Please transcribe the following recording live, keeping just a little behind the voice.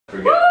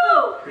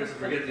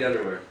Forget the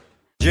underwear.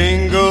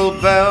 Jingle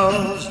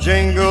bells,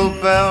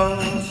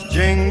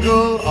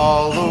 jingle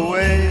all the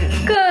way.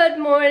 Good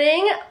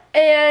morning,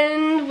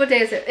 and what day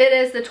is it? It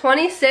is the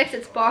 26th,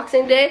 it's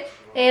Boxing Day,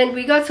 and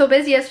we got so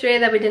busy yesterday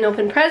that we didn't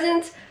open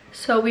presents,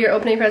 so we are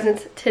opening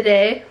presents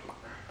today.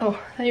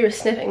 Oh, I thought you were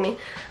sniffing me.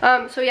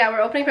 So yeah, we're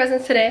opening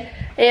presents today,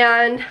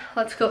 and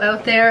let's go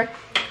out there.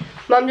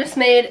 Mom just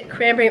made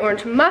cranberry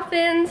orange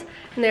muffins,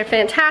 and they're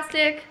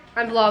fantastic.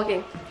 I'm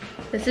vlogging.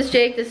 This is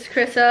Jake, this is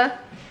Krissa.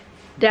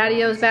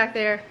 Daddy-O's back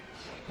there.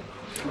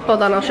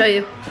 Hold on, I'll show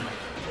you.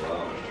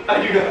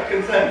 I do not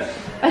consent.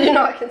 I do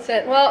not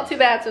consent. Well, too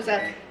bad, so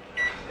sad.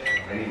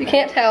 You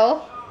can't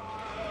tell.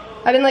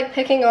 I've been like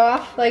picking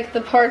off like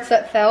the parts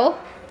that fell.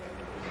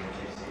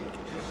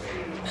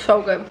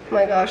 So good, oh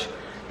my gosh.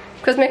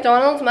 Because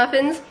McDonald's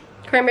muffins,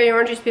 cranberry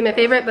orange used to be my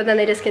favorite, but then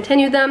they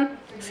discontinued them.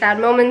 Sad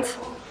moments.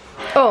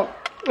 Oh,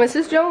 this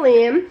is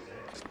Jolene.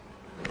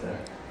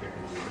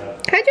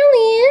 Hi,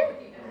 Jolene.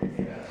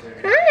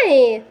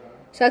 Hi.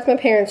 So that's my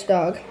parents'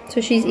 dog. So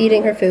she's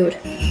eating her food.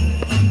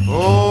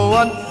 Oh,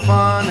 what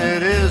fun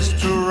it is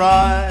to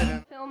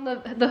ride. Film the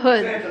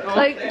hood.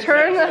 Like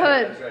turn the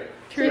hood.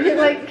 So you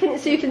can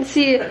so you can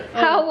see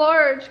how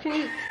large. Can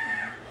you?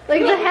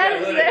 Like the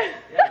head is there.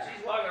 Yeah,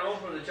 she's walking home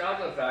from the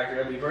chocolate factory.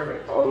 That'd be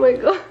perfect. Oh my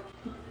god.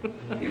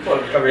 You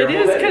put cover your It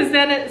is because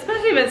then,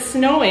 especially if it's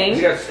snowing.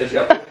 It's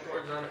got pulley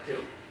cords on it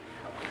too.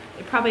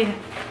 It probably.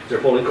 Is there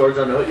pulley cords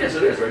on it? Yes,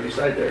 it is. Right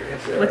beside there.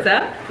 Yes, there What's are.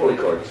 that? Pulley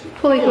cords.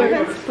 Pulley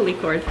cord. Pulley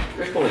cord.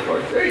 There's pulley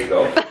cords. There you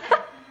go.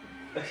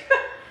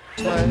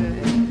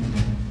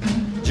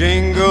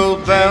 Jingle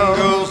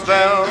bells,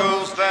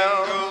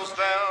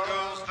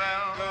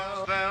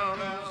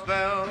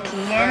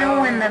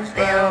 Piano in the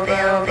bell.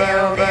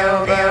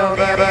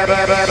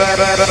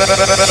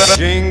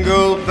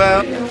 jingle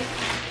bells.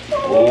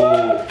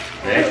 Oh,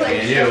 that's me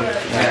and you.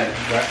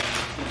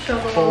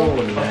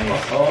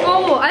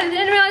 Oh, I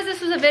didn't realize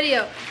this was a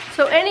video.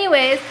 So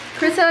anyways,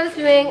 Krissa is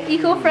doing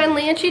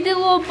eco-friendly and she did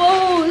little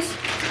bows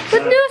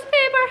with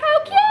newspaper. How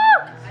cute!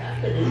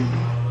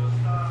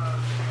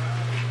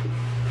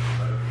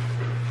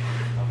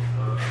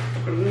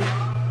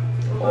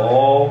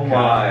 Oh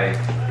my.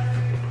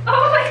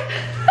 Oh my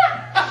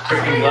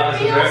Freaking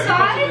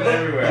glasses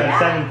everywhere. It's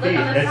 7 feet.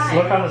 It's,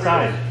 look on the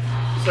side.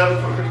 7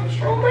 for Christmas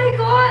tree. Oh my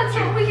god, so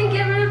we can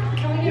get rid of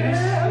can we get rid of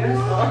it?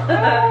 Oh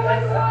my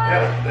god.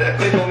 Yeah,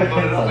 they told me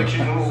about it. I was like,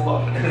 she's a little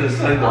love. And the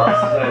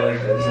sunglasses, I like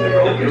that.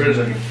 What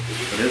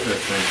is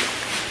this thing?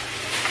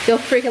 You'll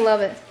freaking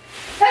love it.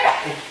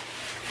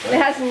 It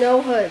has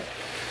no hood.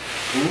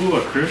 Ooh,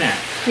 a crew neck.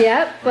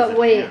 Yep, but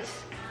wait.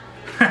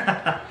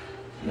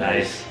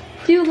 Nice.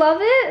 Do you love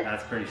it?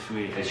 That's pretty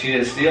sweet. And she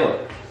didn't steal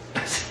it.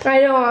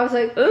 I know, I was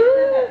like,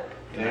 ooh.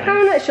 Yeah.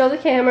 I'm gonna show the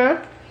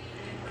camera.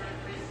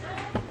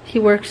 He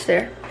works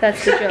there.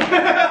 That's the joke. He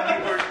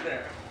works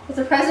there. It's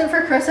a present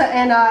for Krissa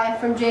and I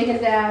from Jake and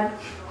Dad,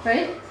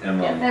 right? And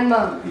Mom. And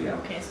Mom. Yeah.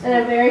 Okay. So And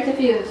I'm very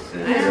confused.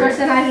 Yeah. Because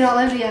Krissa and I do not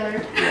live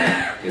together.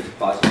 Yeah. It's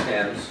pots and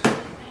pans.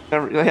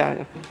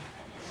 Yeah.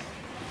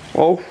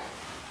 Oh.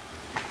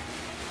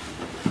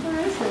 What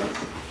is this?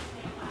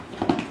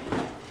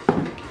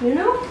 You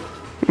know?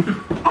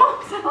 Oh!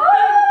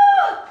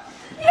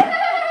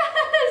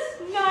 Yes!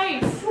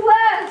 nice.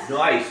 Bless!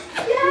 Nice.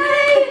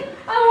 Yay!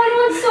 I wanted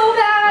one so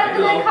bad,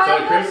 and then Kyle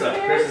got his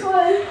parents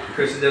one.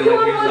 Krista didn't You like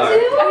want use one that.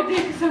 too? I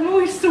did because I'm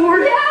always sore.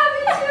 Yeah,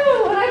 me too.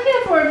 And I can't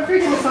afford the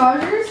freaking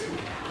massagers.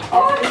 Oh,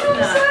 I'm so I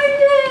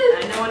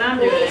excited! know what I'm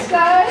Thanks, doing.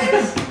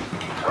 guys.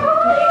 Oh.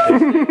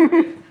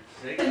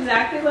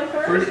 Exactly like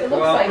hers. Pretty, It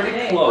looks well, like pretty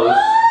it. close.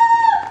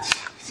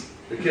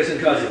 The kissing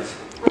cousins.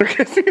 Oh, we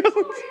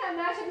have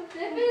matching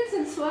fitbits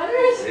and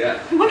sweaters. Yeah.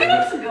 Look at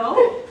us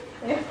go.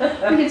 We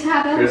can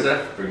tap out.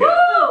 Krista, forget.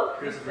 Woo!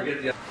 Krista,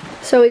 forget the.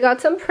 So we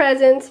got some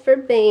presents for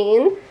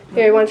Bane.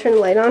 Here, you want to turn the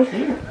light on?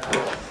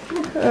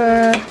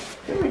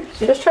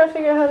 Just trying to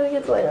figure out how to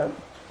get the light on.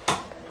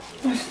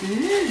 What's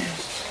this?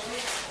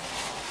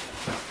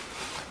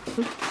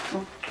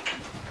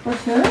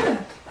 What's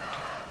that?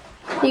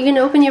 You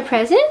gonna open your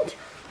present?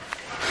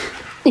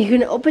 You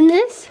gonna open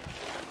this?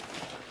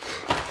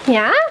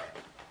 Yeah?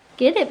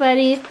 Get it,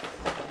 buddy.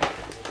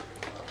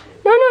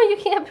 No, you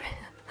can't.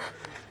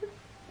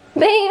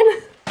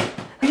 Bane.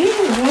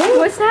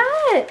 What's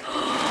that?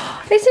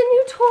 It's a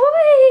new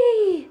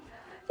toy.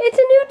 It's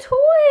a new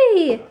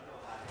toy.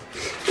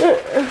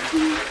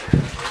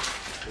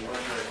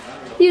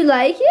 You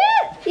like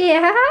it?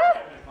 Yeah?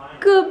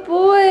 Good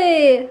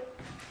boy.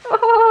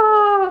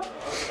 Oh.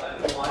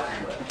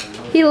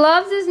 He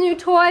loves his new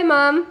toy,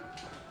 Mom.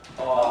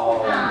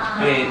 Oh,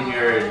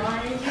 vineyard.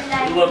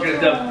 Look at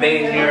the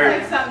vineyard.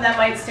 Like something that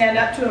might stand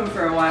up to him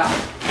for a while.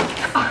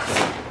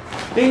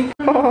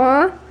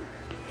 Aww.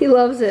 He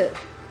loves it.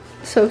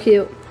 So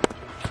cute.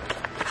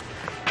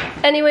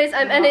 Anyways,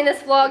 I'm ending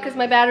this vlog because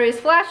my battery is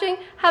flashing.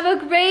 Have a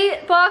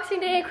great Boxing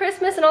Day and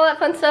Christmas and all that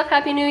fun stuff.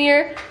 Happy New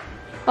Year.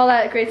 All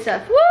that great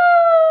stuff. Woo!